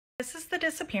This is the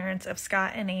disappearance of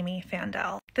Scott and Amy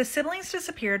Fandel. The siblings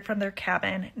disappeared from their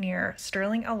cabin near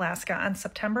Sterling, Alaska on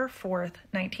September 4th,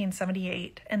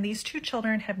 1978, and these two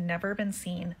children have never been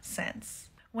seen since.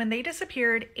 When they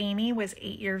disappeared, Amy was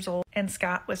 8 years old and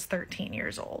Scott was 13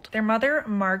 years old. Their mother,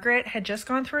 Margaret, had just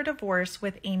gone through a divorce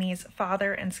with Amy's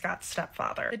father and Scott's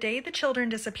stepfather. The day the children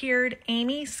disappeared,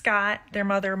 Amy, Scott, their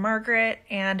mother, Margaret,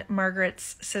 and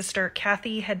Margaret's sister,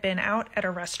 Kathy, had been out at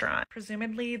a restaurant.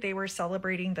 Presumably, they were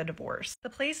celebrating the divorce. The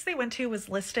place they went to was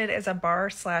listed as a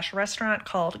bar/restaurant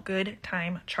called Good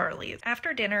Time Charlie's.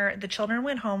 After dinner, the children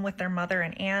went home with their mother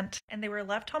and aunt, and they were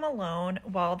left home alone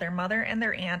while their mother and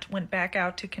their aunt went back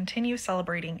out to continue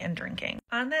celebrating and drinking.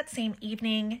 On that same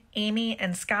evening, Amy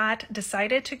and Scott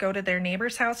decided to go to their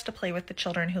neighbor's house to play with the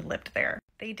children who lived there.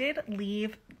 They did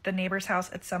leave the neighbor's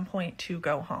house at some point to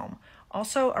go home.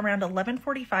 Also, around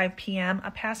 11:45 p.m.,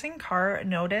 a passing car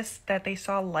noticed that they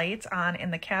saw lights on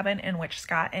in the cabin in which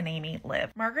Scott and Amy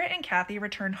lived. Margaret and Kathy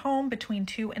returned home between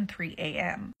 2 and 3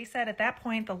 a.m. They said at that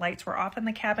point the lights were off in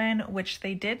the cabin, which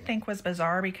they did think was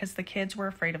bizarre because the kids were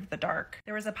afraid of the dark.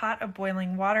 There was a pot of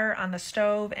boiling water on the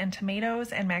stove and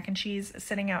tomatoes and mac and cheese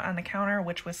sitting out on the counter,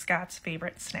 which was Scott's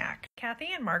favorite snack. Kathy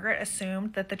and Margaret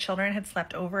assumed that the children had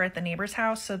slept over at the neighbor's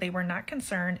house, so they were not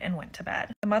concerned and went to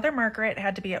bed. The mother, Margaret,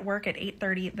 had to be at work at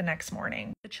 8:30 the next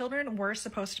morning. The children were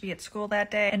supposed to be at school that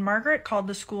day, and Margaret called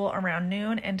the school around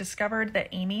noon and discovered that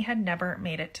Amy had never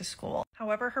made it to school.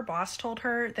 However, her boss told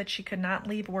her that she could not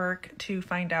leave work to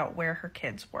find out where her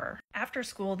kids were. After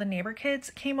school, the neighbor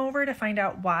kids came over to find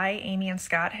out why Amy and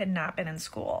Scott had not been in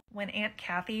school. When Aunt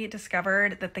Kathy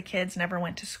discovered that the kids never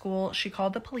went to school, she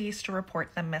called the police to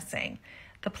report them missing.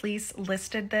 The police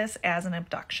listed this as an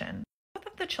abduction.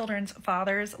 The children's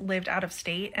fathers lived out of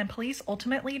state, and police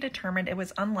ultimately determined it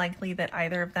was unlikely that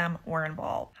either of them were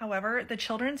involved. However, the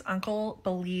children's uncle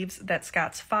believes that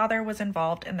Scott's father was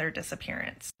involved in their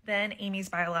disappearance. Then Amy's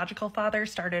biological father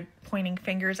started pointing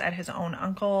fingers at his own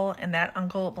uncle, and that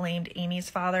uncle blamed Amy's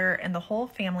father, and the whole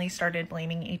family started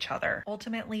blaming each other.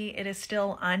 Ultimately, it is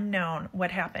still unknown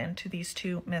what happened to these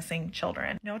two missing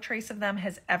children. No trace of them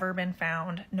has ever been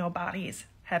found. No bodies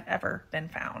have ever been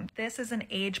found. This is an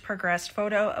age-progressed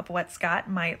photo of what Scott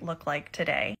might look like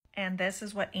today, and this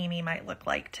is what Amy might look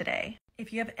like today.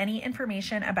 If you have any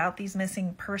information about these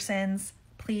missing persons,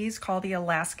 please call the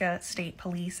Alaska State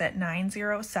Police at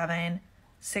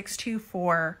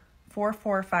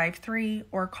 907-624-4453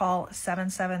 or call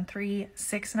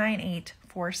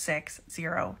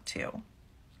 773-698-4602.